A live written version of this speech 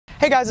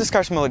Hey guys, it's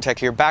Carson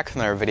here, back with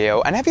another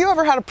video. And have you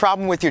ever had a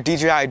problem with your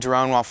DJI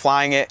drone while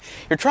flying it?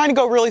 You're trying to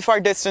go really far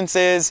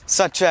distances,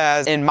 such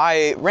as in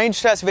my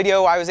range test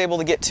video, I was able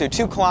to get to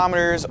 2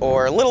 kilometers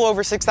or a little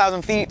over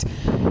 6,000 feet.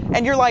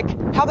 And you're like,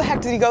 how the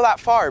heck did you go that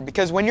far?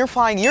 Because when you're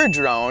flying your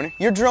drone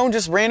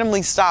just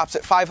randomly stops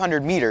at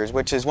 500 meters,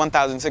 which is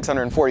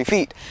 1,640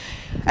 feet.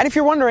 And if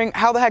you're wondering,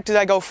 how the heck did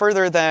I go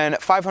further than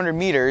 500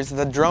 meters?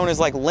 The drone is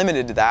like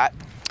limited to that.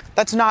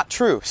 That's not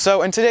true.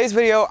 So in today's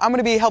video, I'm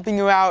gonna be helping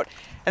you out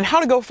and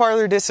how to go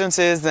farther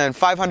distances than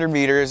 500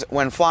 meters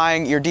when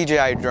flying your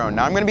DJI drone.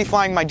 Now I'm going to be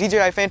flying my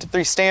DJI Phantom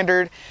 3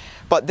 Standard,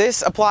 but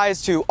this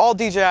applies to all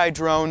DJI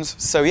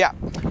drones, so yeah,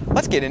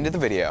 let's get into the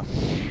video.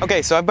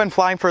 Okay, so I've been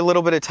flying for a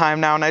little bit of time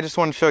now, and I just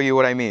want to show you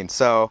what I mean.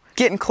 So,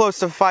 getting close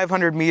to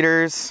 500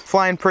 meters,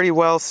 flying pretty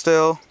well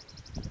still.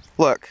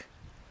 Look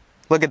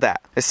at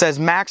that. It says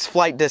max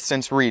flight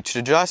distance reached.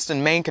 Adjust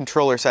in main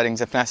controller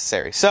settings if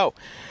necessary. So,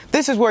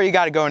 this is where you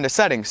got to go into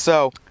settings.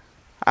 So,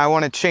 I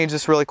want to change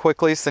this really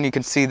quickly so then you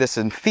can see this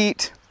in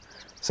feet.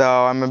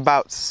 So I'm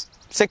about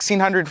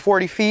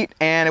 1,640 feet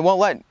and it won't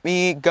let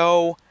me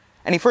go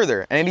any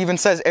further. And it even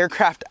says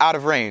aircraft out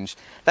of range.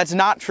 That's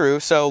not true.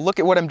 So look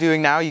at what I'm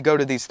doing now. You go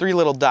to these 3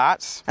 little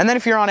dots. And then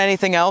if you're on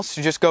anything else,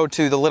 you just go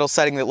to the little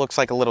setting that looks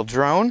like a little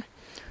drone.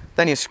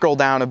 Then you scroll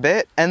down a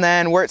bit. And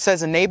then where it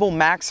says enable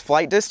max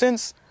flight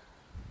distance,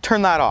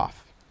 turn that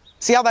off.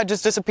 See how that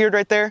just disappeared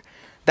right there?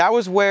 That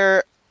was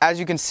where, as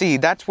you can see,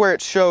 that's where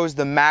it shows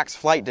the max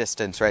flight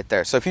distance right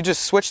there. So if you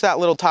just switch that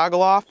little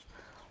toggle off,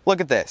 look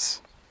at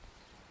this.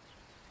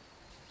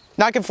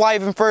 Now I can fly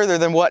even further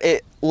than what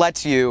it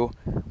lets you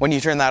when you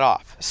turn that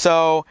off.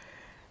 So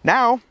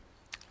now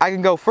I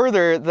can go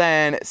further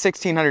than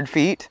 1,600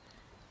 feet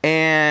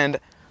and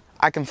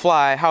I can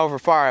fly however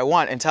far I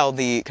want until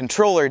the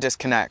controller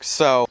disconnects.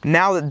 So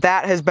now that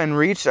that has been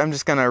reached, I'm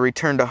just gonna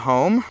return to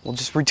home. We'll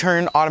just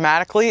return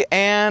automatically.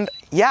 And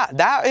yeah,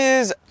 that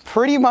is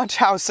pretty much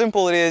how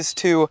simple it is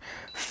to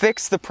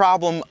fix the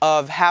problem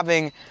of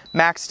having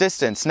max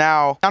distance.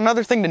 Now,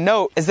 another thing to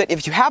note is that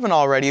if you haven't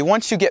already,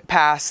 once you get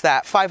past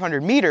that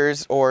 500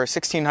 meters or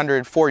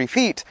 1,640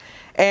 feet,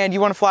 and you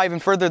wanna fly even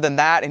further than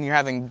that and you're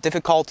having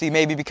difficulty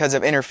maybe because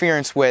of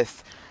interference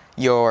with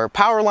your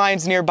power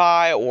lines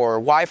nearby or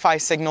Wi-Fi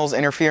signals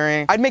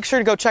interfering, I'd make sure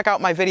to go check out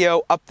my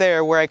video up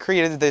there where I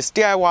created this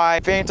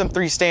DIY Phantom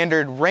 3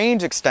 Standard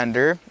range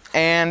extender,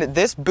 and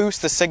this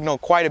boosts the signal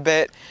quite a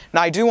bit.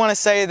 Now I do want to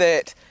say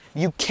that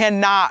you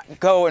cannot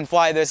go and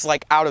fly this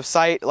like out of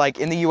sight. Like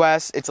in the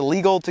US, it's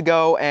illegal to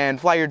go and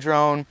fly your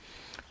drone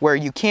where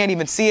you can't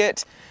even see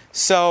it.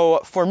 So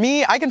for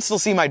me, I can still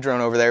see my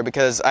drone over there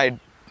because I'm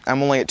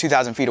only at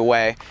 2,000 feet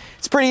away.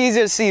 It's pretty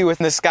easy to see with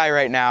the sky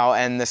right now,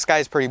 and the sky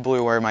is pretty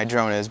blue where my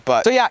drone is.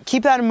 But so yeah,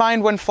 keep that in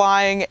mind when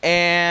flying.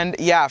 And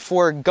yeah,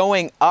 for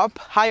going up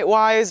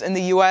height-wise in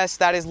the US,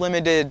 that is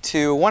limited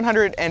to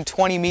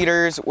 120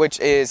 meters, which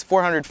is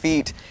 400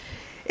 feet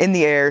in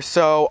the air.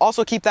 So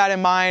also keep that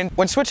in mind.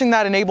 When switching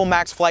that enable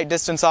max flight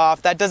distance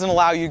off, that doesn't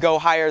allow you to go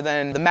higher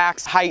than the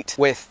max height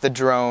with the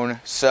drone.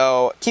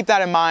 So keep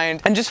that in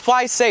mind and just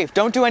fly safe.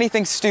 Don't do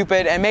anything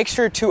stupid, and make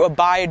sure to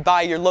abide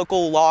by your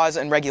local laws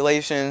and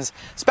regulations,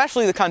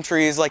 especially the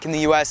countries like in the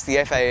US,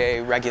 the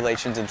FAA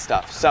regulations and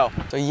stuff. So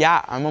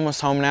yeah, I'm almost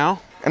home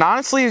now. And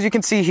honestly, as you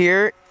can see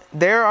here,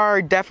 there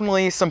are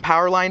definitely some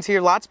power lines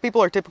here. Lots of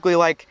people are typically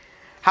like,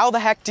 how the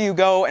heck do you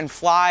go and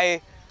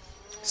fly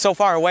so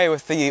far away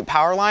with the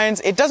power lines?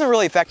 It doesn't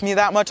really affect me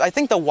that much. I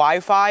think the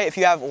Wi-Fi, if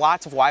you have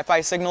lots of Wi-Fi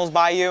signals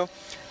by you,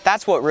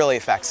 that's what really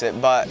affects it.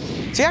 But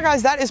so yeah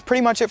guys, that is pretty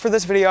much it for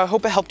this video. I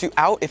hope it helped you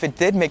out. If it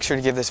did, make sure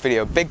to give this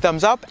video a big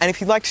thumbs up. And if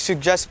you'd like to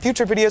suggest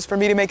future videos for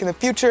me to make in the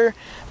future,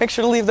 make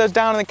sure to leave those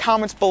down in the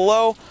comments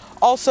below.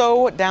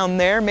 Also down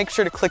there, make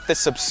sure to click the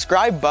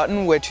subscribe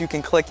button, which you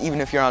can click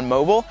even if you're on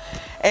mobile,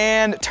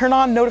 and turn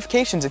on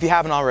notifications if you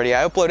haven't already.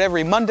 I upload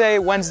every Monday,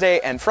 Wednesday,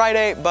 and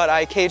Friday, but I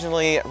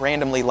occasionally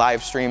randomly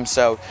live stream,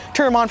 so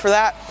turn them on for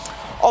that.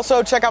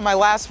 Also, check out my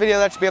last video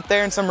that should be up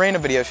there, and some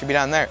random videos should be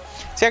down there.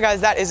 So yeah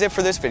guys, that is it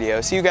for this video.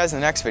 See you guys in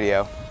the next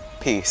video.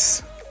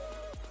 Peace.